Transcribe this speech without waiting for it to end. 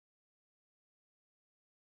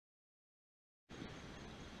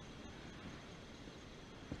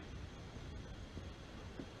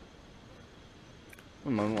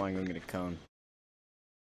I'm gonna go get a cone.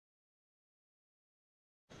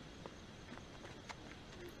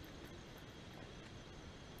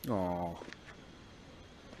 Aww.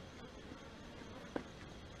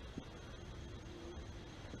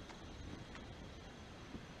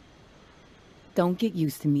 Don't get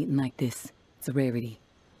used to meeting like this. It's a rarity.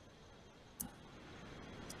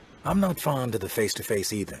 I'm not fond of the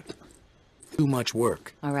face-to-face either. Too much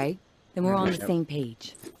work. All right? Then we're on the same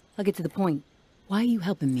page. I'll get to the point. Why are you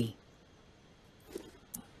helping me?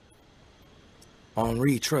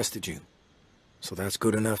 Henri trusted you, so that's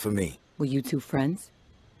good enough for me. Were you two friends?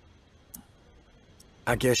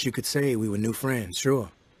 I guess you could say we were new friends,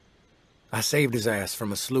 sure. I saved his ass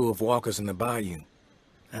from a slew of walkers in the bayou.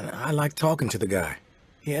 And I liked talking to the guy.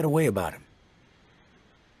 He had a way about him.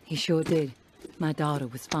 He sure did. My daughter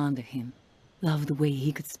was fond of him. Loved the way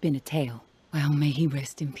he could spin a tale. Well, may he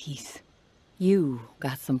rest in peace. You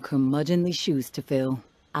got some curmudgeonly shoes to fill.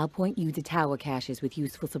 I'll point you to tower caches with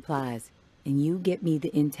useful supplies, and you get me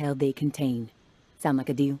the intel they contain. Sound like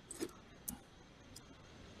a deal?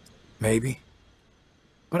 Maybe.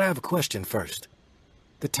 But I have a question first.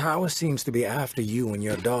 The tower seems to be after you and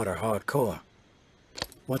your daughter hardcore.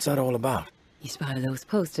 What's that all about? You spotted those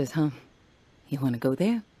posters, huh? You want to go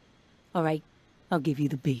there? All right, I'll give you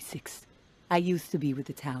the basics. I used to be with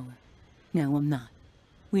the tower. Now I'm not.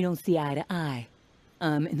 We don't see eye to eye.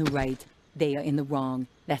 I'm in the right, they are in the wrong.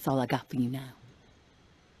 That's all I got for you now.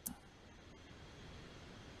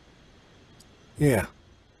 Yeah.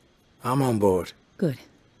 I'm on board. Good.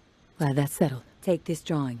 Glad that's settled. Take this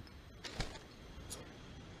drawing.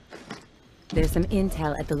 There's some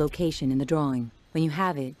intel at the location in the drawing. When you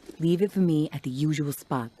have it, leave it for me at the usual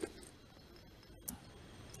spot.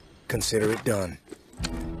 Consider it done.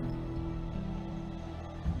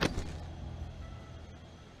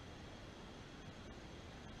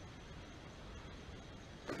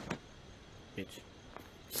 Bitch.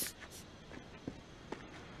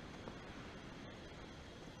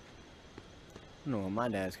 I don't know what my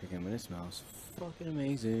dad's cooking, but it smells fucking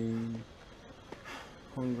amazing.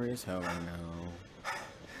 Hungry as hell right now.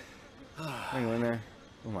 Can I go in there?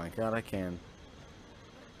 Oh my god, I can.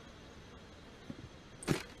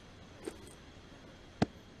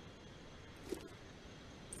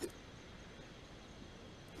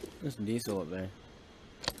 There's diesel up there.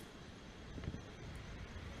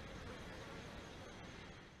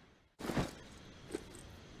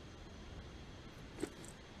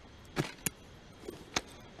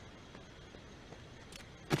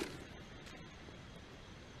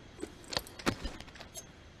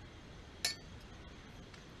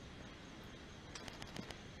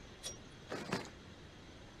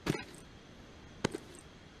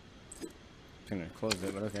 I'm gonna close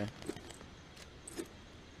it, but okay.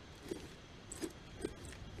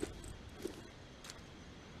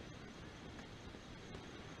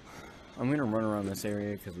 I'm gonna run around this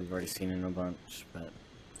area because we've already seen it a bunch, but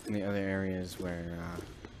in the other areas where,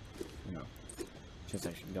 you know, shit's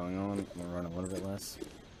actually going on, I'm gonna run a little bit less.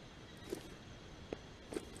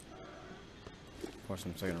 Of course,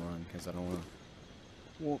 I'm still gonna run because I don't wanna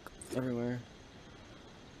walk everywhere.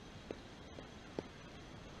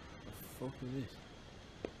 What the fuck is this?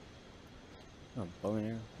 Oh, bow and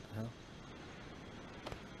arrow? What the hell?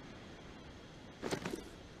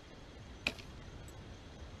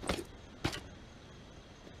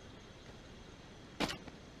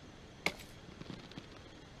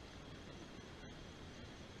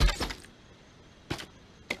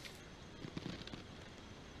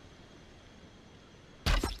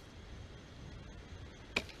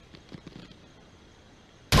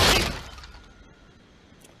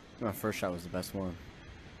 My first shot was the best one.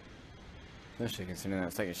 Especially considering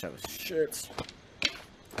that second shot was shit.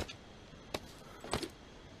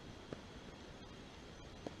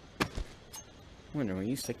 I wonder, will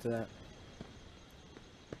you stick to that?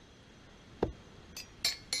 I'm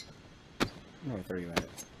gonna throw you at it.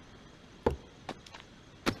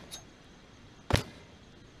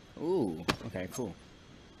 Ooh, okay, cool.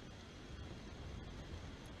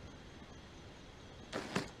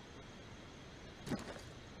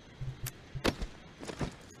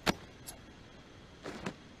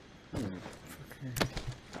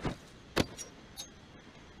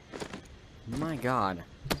 My god.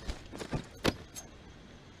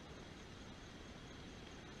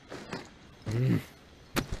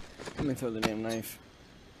 Let me throw the damn knife.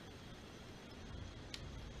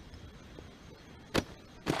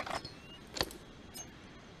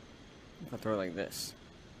 I'll throw it like this.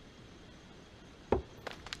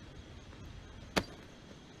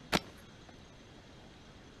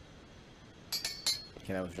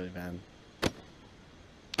 Okay, that was really bad.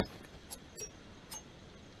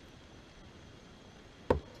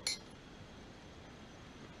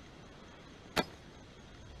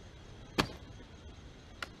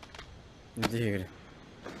 Dude.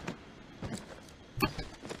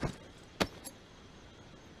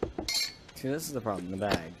 See, this is the problem. The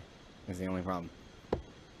bag is the only problem.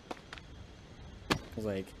 Because,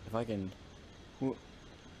 like, if I can...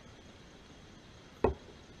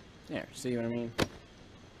 There, see what I mean?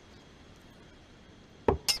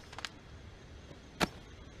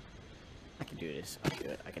 I can do this. I can do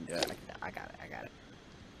it. I can do it. I got it. I got it.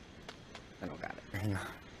 I don't got it. Hang on.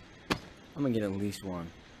 I'm gonna get at least one.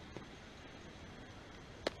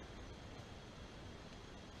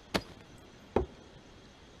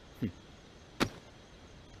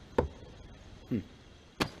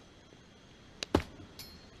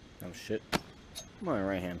 Oh shit. My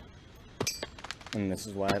right hand. And this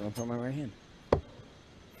is why I don't throw my right hand.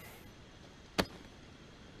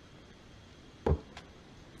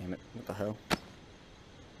 Damn it. What the hell?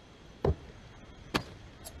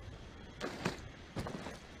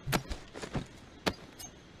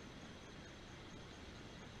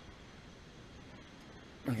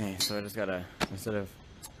 Okay, so I just gotta, instead of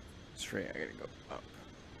straight, I gotta go up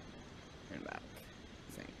and back,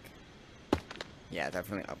 I think. Yeah,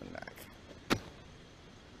 definitely up and back.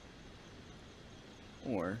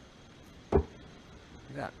 Or, like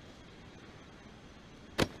that.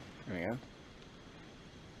 There we go.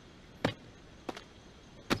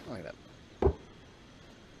 Like that.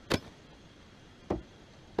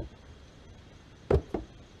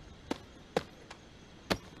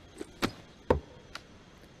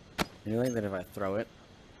 You like that if I throw it?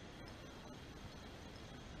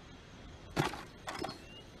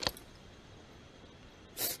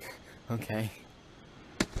 Okay.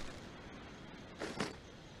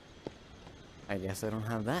 I guess I don't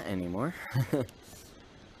have that anymore.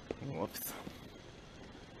 Whoops.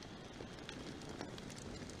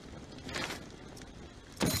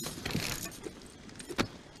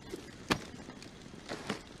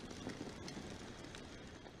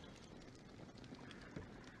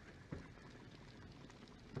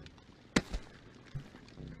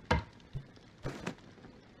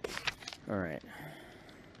 All right.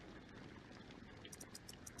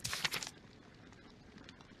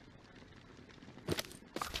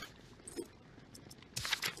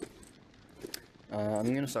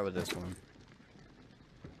 I'm gonna start with this one.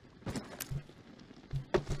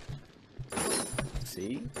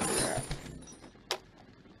 See?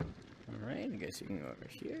 Alright, I guess you can go over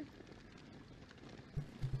here.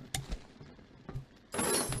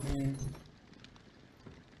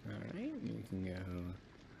 Alright, you can go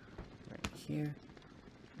right here.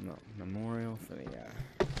 No, memorial for the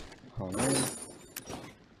home run.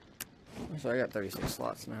 So I got 36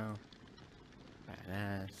 slots now.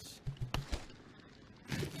 Badass.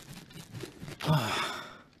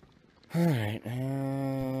 Alright,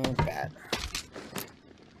 bad.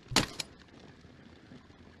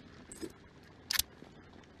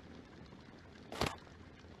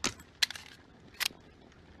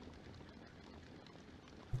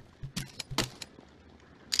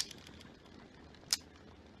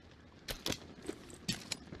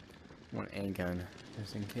 One A gun,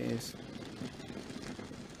 just in case.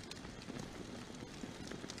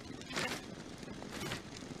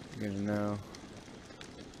 Good to know.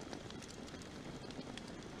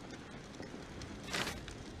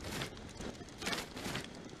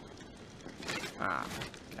 Ah,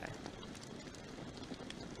 okay.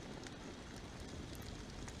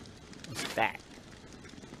 What's that?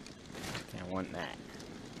 Okay, I want that.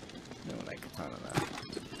 No, like a ton of that.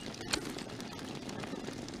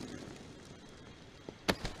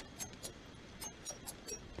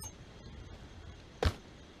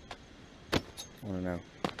 I wanna know.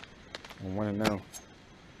 I wanna know.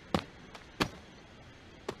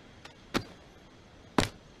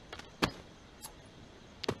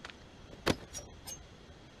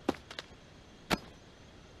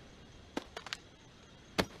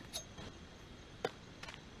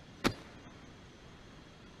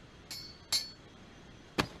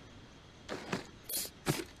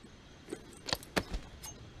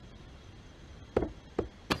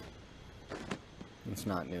 Let's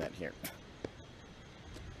not do that here.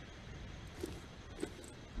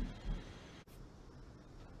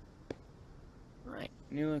 Right,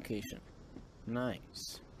 new location. Nice.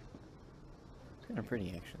 It's kind of pretty,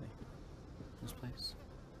 actually. This place.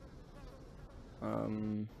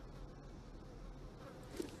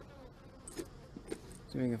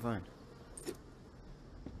 See what we can find.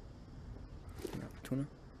 Tuna?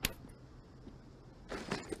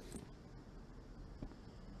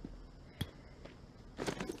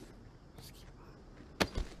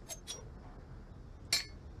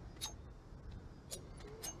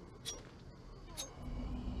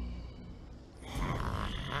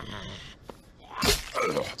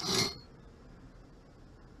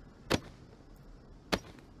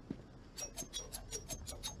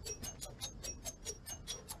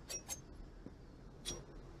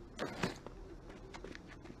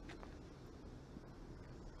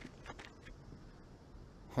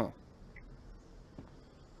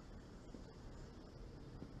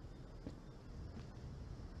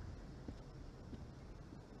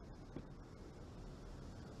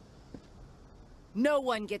 No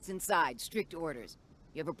one gets inside. Strict orders.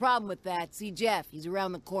 You have a problem with that, see Jeff. He's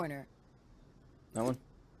around the corner. That one?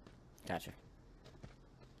 Gotcha.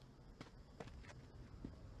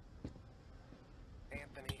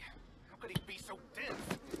 Anthony, how could he be so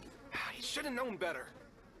dense? He should have known better.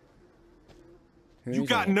 You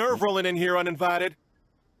got nerve rolling in here uninvited.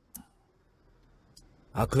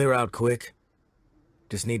 I'll clear out quick.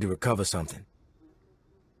 Just need to recover something.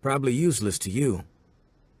 Probably useless to you.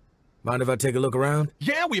 Mind if I take a look around?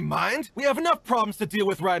 Yeah, we mind. We have enough problems to deal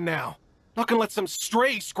with right now. Not gonna let some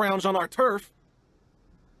stray scrounge on our turf.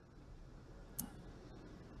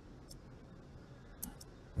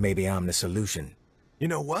 Maybe I'm the solution. You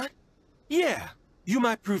know what? Yeah, you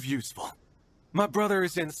might prove useful. My brother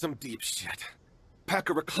is in some deep shit. Pack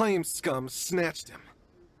of reclaimed scum snatched him.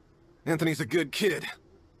 Anthony's a good kid.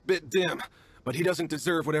 Bit dim, but he doesn't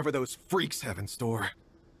deserve whatever those freaks have in store.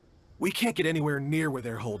 We can't get anywhere near where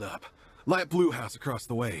they're holed up. Light Blue House across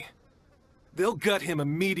the way. They'll gut him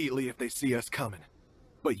immediately if they see us coming.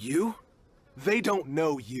 But you? They don't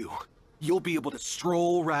know you. You'll be able to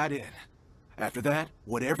stroll right in. After that,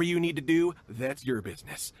 whatever you need to do, that's your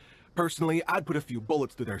business. Personally, I'd put a few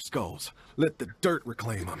bullets through their skulls. Let the dirt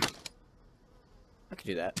reclaim them. I could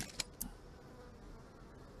do that.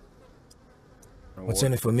 What's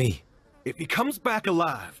in it for me? If he comes back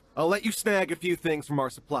alive, I'll let you snag a few things from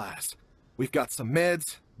our supplies. We've got some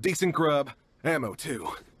meds, decent grub, ammo too.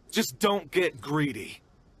 Just don't get greedy.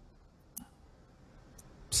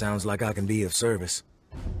 Sounds like I can be of service.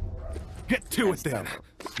 Get to it then.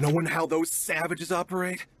 Knowing how those savages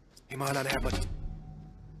operate, he might not have much.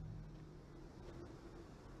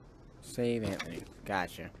 Save Anthony.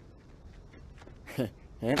 Gotcha.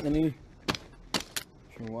 Anthony,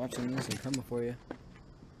 if you're watching this, I'm coming for you.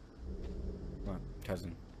 Come on,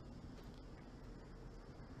 cousin.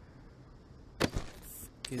 What the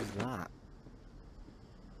fuck is that?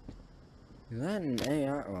 Is that an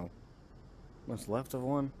AR? Oh, what's left of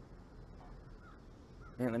one?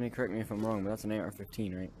 Anthony, correct me if I'm wrong, but that's an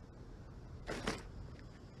AR-15, right?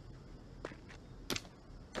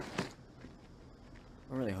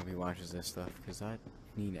 I really hope he watches this stuff, because I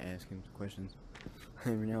need to ask him questions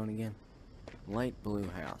every now and again. Light Blue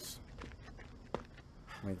House.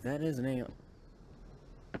 Like, that is an AR.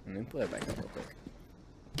 Let me put it back up real quick.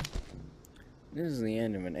 This is the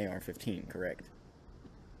end of an AR-15, correct?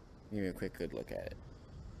 Give me a quick good look at it.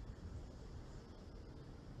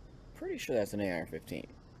 Pretty sure that's an AR-15.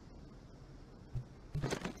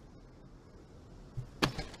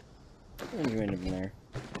 There's random in there.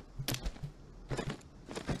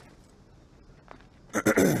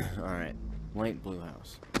 Alright, Light Blue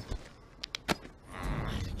House.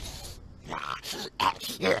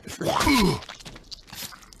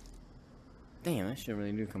 Damn, that shit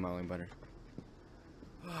really do come out like butter.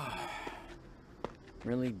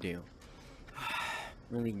 Really do.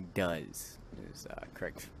 Really does. Is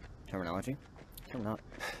correct terminology.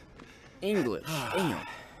 English. Damn.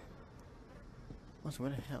 What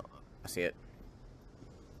the hell? I see it.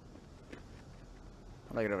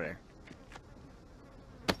 I'll take it over there.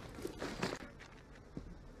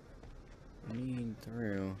 Need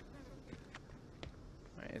through.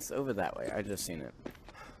 Alright, it's over that way. I just seen it.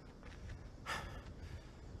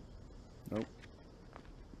 Nope.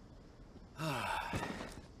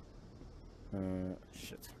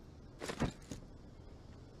 Shit. You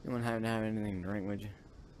wouldn't happen to have anything to drink, would you?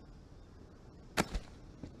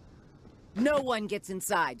 No one gets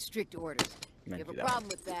inside. Strict orders. You have a that. problem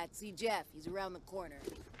with that, see Jeff. He's around the corner.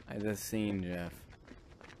 I just seen Jeff.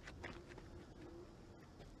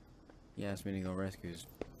 He asked me to go rescue his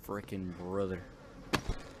frickin' brother.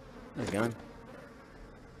 There's a gun.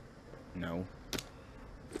 No.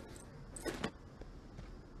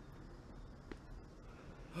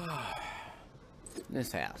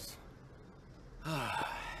 This house. Do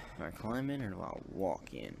I climb in or do I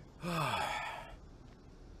walk in?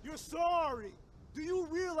 You're sorry! Do you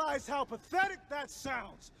realize how pathetic that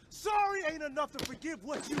sounds? Sorry ain't enough to forgive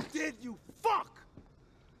what you did, you fuck!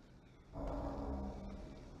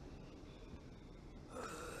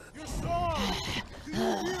 You're sorry! Do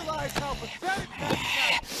you realize how pathetic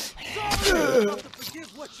that sounds? Sorry ain't enough to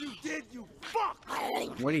forgive what you did, you fuck!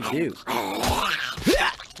 What'd he do?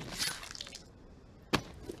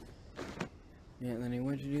 Yeah, Lenny,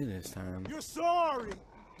 what'd you do this time? You're sorry!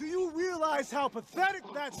 Do you realize how pathetic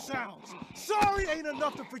that sounds? Sorry ain't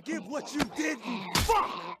enough to forgive what you did, you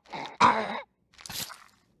fuck!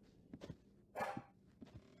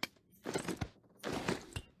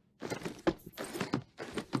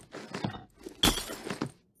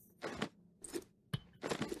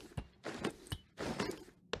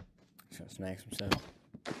 Just gonna snag some stuff.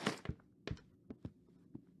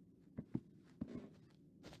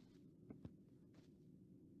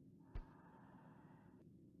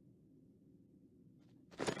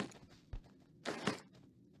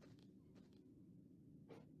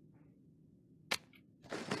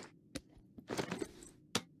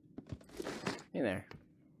 Hey there.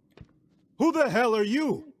 Who the hell are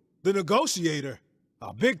you? The negotiator?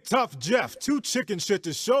 A big tough Jeff, too chicken shit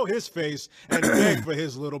to show his face and beg for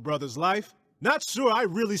his little brother's life? Not sure I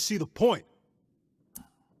really see the point.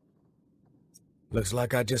 Looks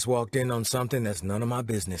like I just walked in on something that's none of my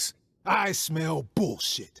business. I smell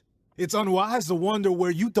bullshit. It's unwise to wonder where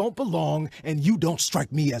you don't belong, and you don't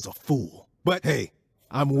strike me as a fool. But hey,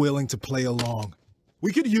 I'm willing to play along.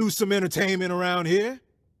 We could use some entertainment around here.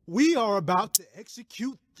 We are about to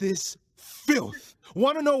execute this filth.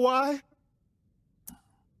 Want to know why?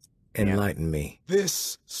 Enlighten me.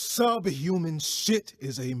 This subhuman shit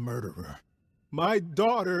is a murderer. My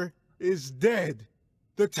daughter is dead.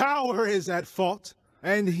 The tower is at fault,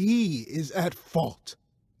 and he is at fault.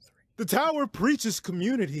 The tower preaches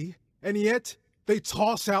community, and yet they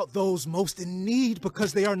toss out those most in need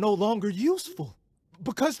because they are no longer useful.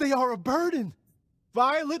 Because they are a burden.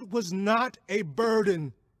 Violet was not a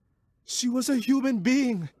burden. She was a human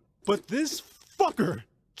being, but this fucker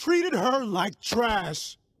treated her like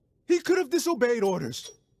trash. He could have disobeyed orders,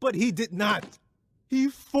 but he did not. He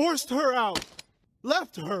forced her out,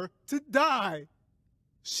 left her to die.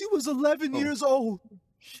 She was 11 years old.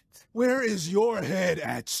 Where is your head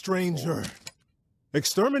at, stranger?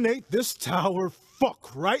 Exterminate this tower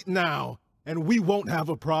fuck right now, and we won't have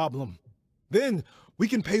a problem. Then we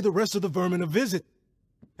can pay the rest of the vermin a visit.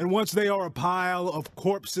 And once they are a pile of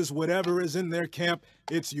corpses, whatever is in their camp,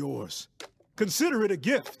 it's yours. Consider it a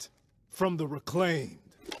gift from the reclaimed.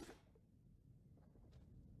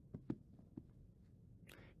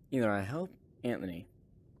 Either I help Anthony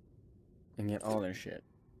and get all their shit,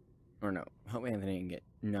 or no, help Anthony and get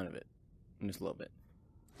none of it, just a little bit,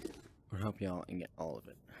 or help y'all and get all of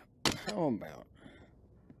it. How about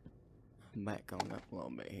back on up a little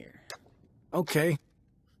bit here? Okay.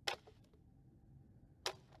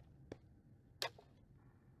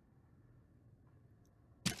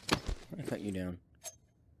 I'm gonna cut you down.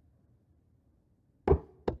 I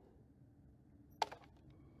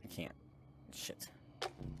can't. Shit.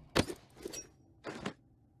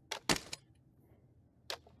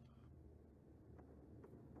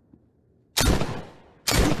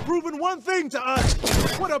 You've proven one thing to us.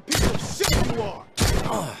 What a piece of shit you are.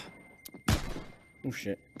 Oh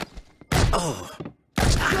shit.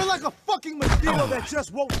 You're like a fucking mosquito that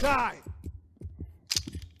just won't die.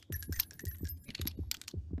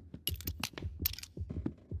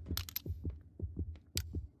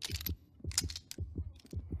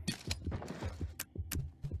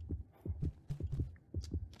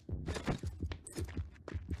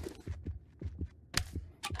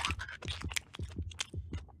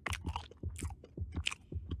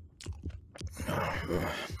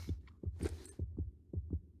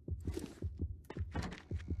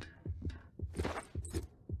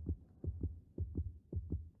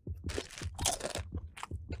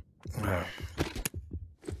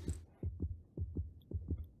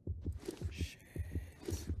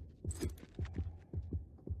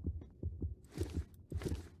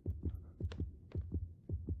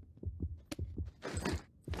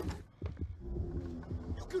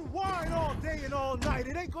 You can whine all day and all night.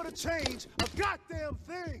 It ain't gonna change a goddamn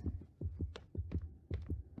thing.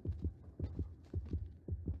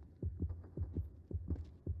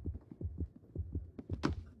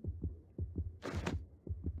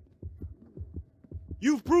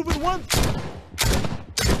 You've proven one thing.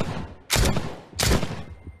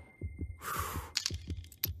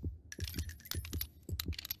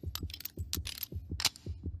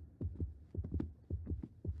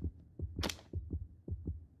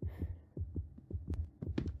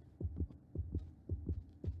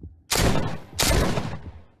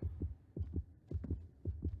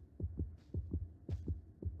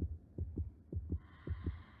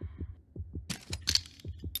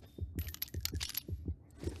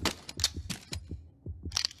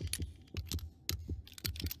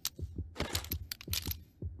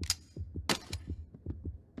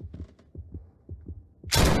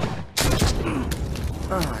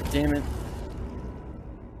 Ah, damn it.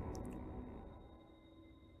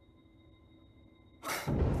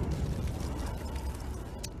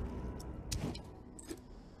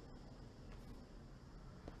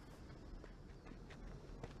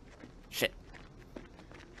 Shit.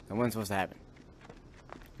 That wasn't supposed to happen.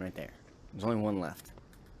 Right there. There's only one left.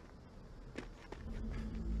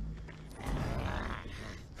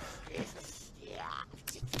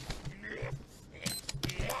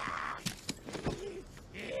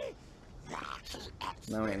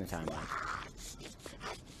 No, ain't the time.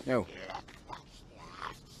 No.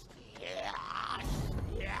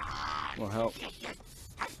 We'll help.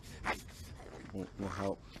 We'll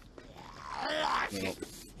help.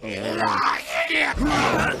 We'll help.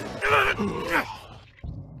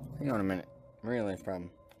 Hang on a minute. Real life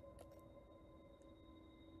problem.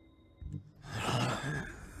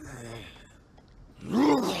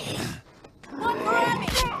 One for Abby!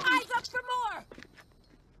 Eyes up for more!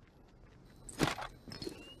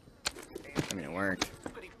 I mean, it worked.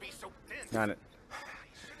 Got it.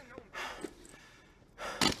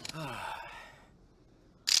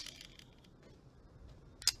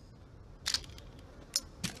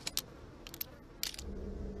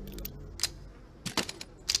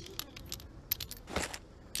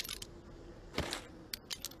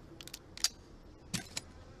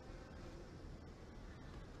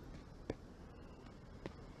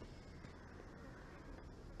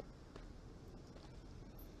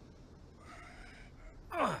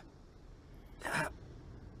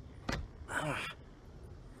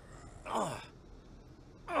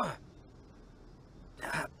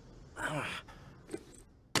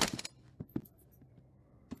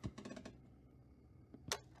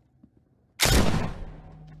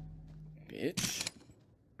 Bitch.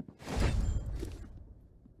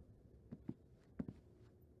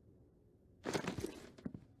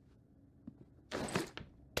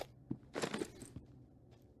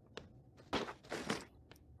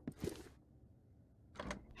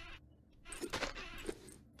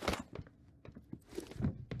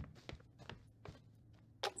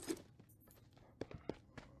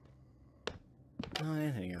 Oh,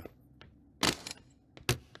 yeah, there you go.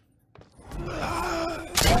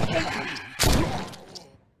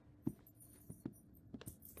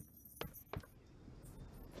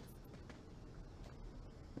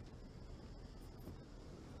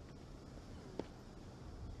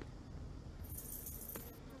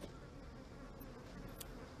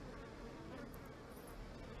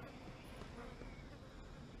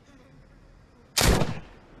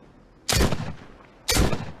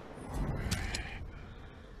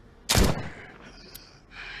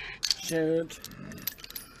 Shoot.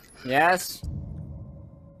 Yes?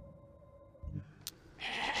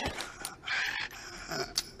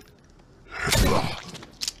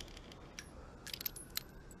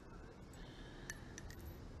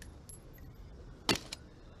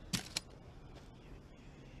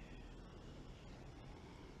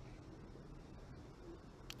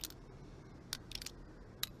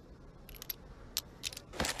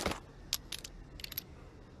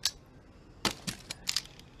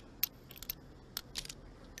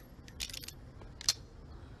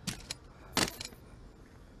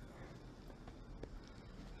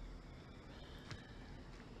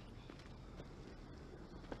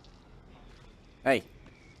 Hey.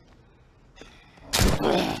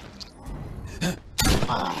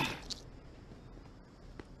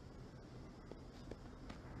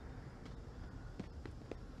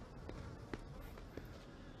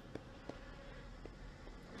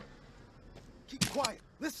 Keep quiet.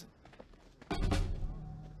 Listen.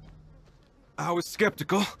 I was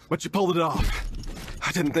skeptical, but you pulled it off.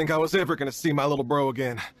 I didn't think I was ever gonna see my little bro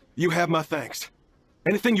again. You have my thanks.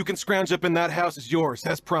 Anything you can scrounge up in that house is yours,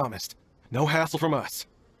 as promised. No hassle from us.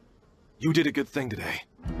 You did a good thing today.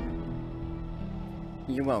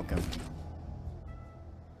 You're welcome.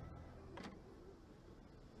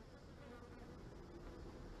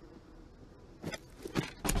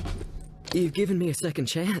 You've given me a second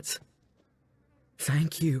chance.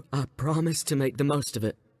 Thank you. I promise to make the most of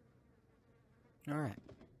it. Alright.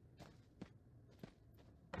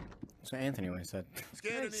 So Anthony always said.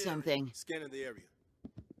 Heard something. Scanning the area.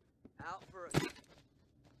 Out for a...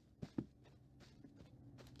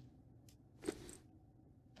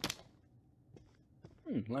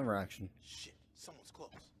 Lever action. Shit, someone's close.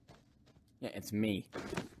 Yeah, it's me.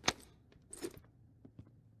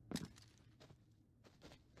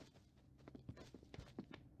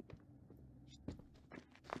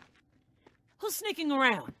 Who's sneaking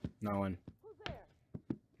around? No one.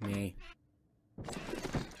 Me.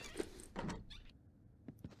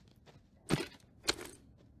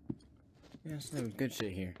 Yeah, some good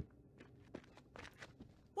shit here.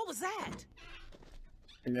 What was that?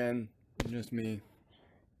 Again, just me.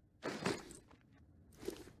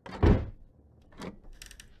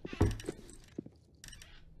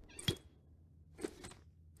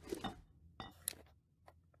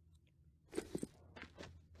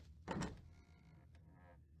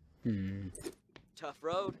 Tough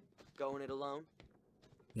road, going it alone.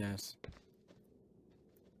 Yes.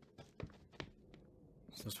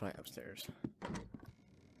 So let's try upstairs.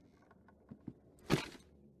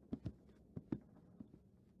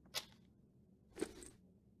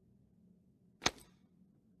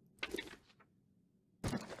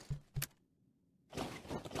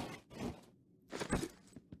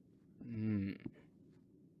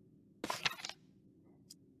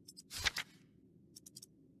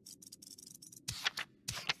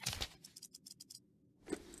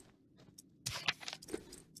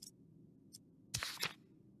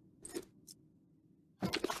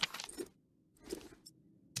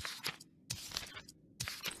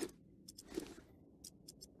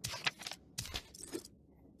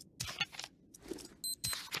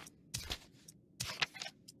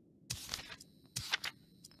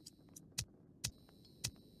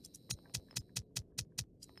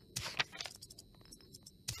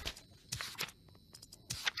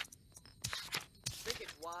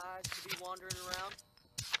 wandering around.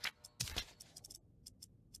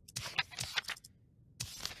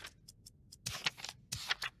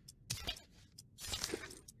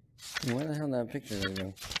 Where the hell did that picture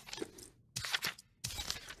go?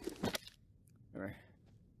 Alright.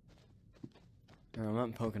 No, I'm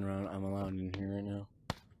not poking around. I'm allowed in here right now.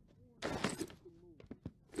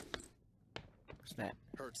 What's that?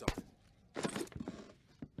 Heard something.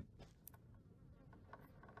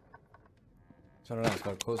 So did I. It's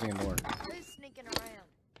called closing a door. Who's sneaking around?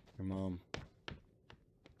 Your mom.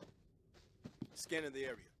 Scanning the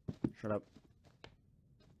area. Shut up.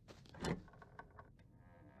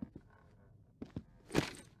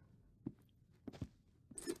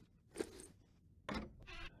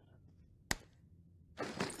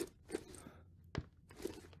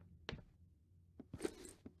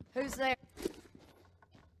 Who's there?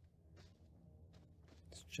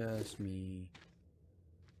 It's just me.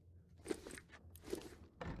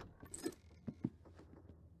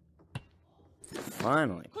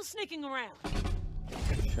 Finally. Who's sneaking around?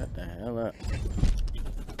 Shut the hell up.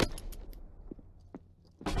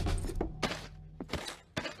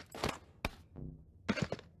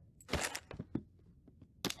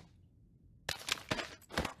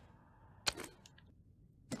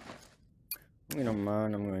 If you don't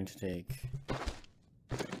mind, I'm going to take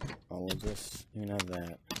all of this. You can have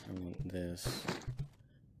that. I want this.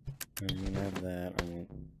 And you can have that. I want...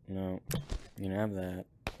 No. You can have that.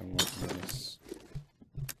 I want this.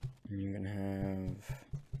 And you can have...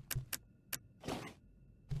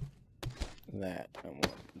 that. I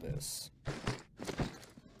want this.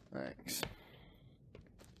 Thanks.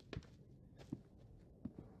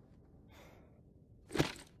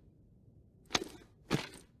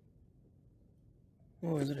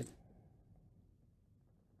 Oh, is it a...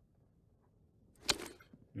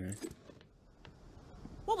 No.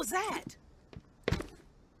 What was that?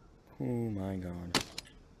 Oh my god.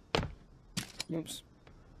 Oops.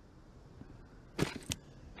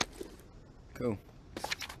 Cool.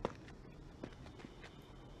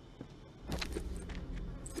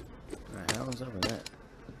 What the hell is over there?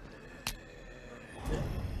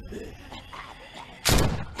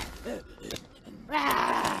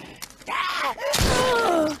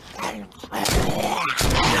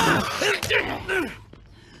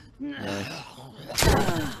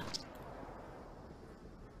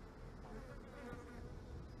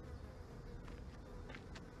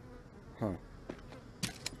 Huh.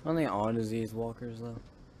 Aren't they all disease walkers though?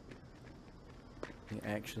 Yeah,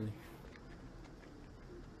 actually.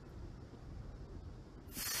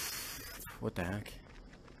 What the heck?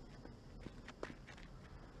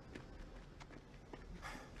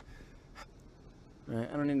 Alright,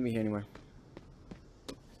 I don't need to be here anymore.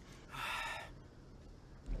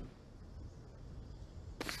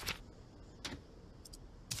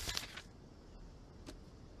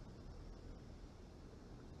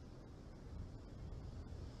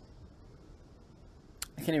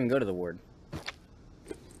 I can't even go to the ward.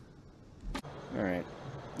 Alright.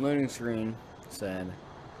 Loading screen said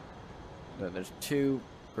that there's two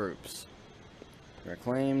groups.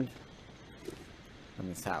 Reclaimed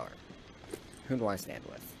and the tower. Who do I stand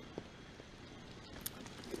with?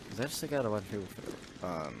 Because I just took out a bunch of people for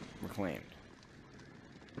the reclaimed.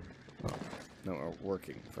 Well, no, or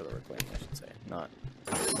working for the reclaimed, I should say. Not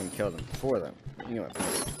going to kill them for them. You know what?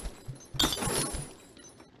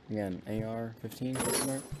 Again, AR-15,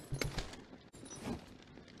 right?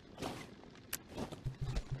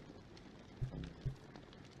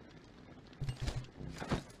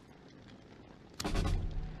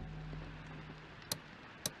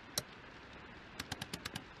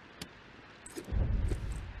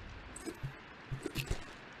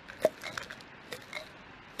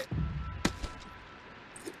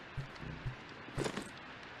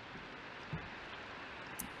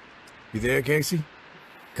 You there, Casey?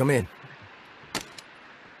 Come in.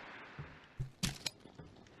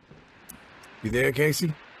 You there,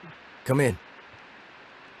 Casey? Come in.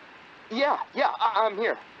 Yeah, I'm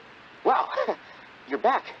here. Wow, you're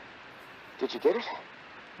back. Did you get it?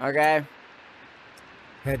 Okay.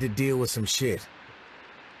 Had to deal with some shit.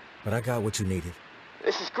 But I got what you needed.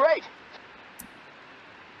 This is great.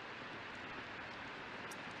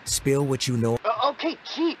 Spill what you know. Okay,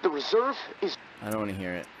 gee, the reserve is... I don't want to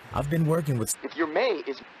hear it. I've been working with... If your May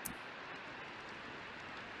is...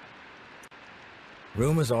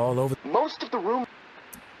 Rumors all over... Most of the room...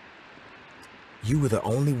 You were the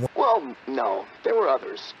only one... Well, no, there were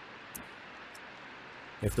others.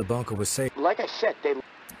 If the bunker was safe... Like I said, they...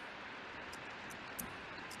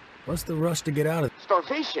 What's the rush to get out of...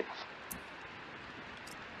 Starvation.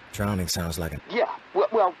 Drowning sounds like an... Yeah,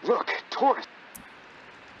 well, look, tourists.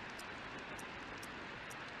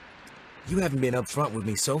 You haven't been upfront with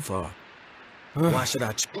me so far. Why should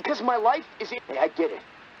I... Because my life is in... I get it.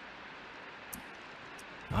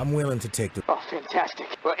 I'm willing to take the... Oh, fantastic.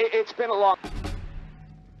 Well, it's been a long...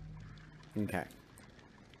 Okay.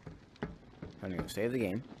 I'm gonna save the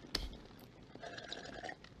game.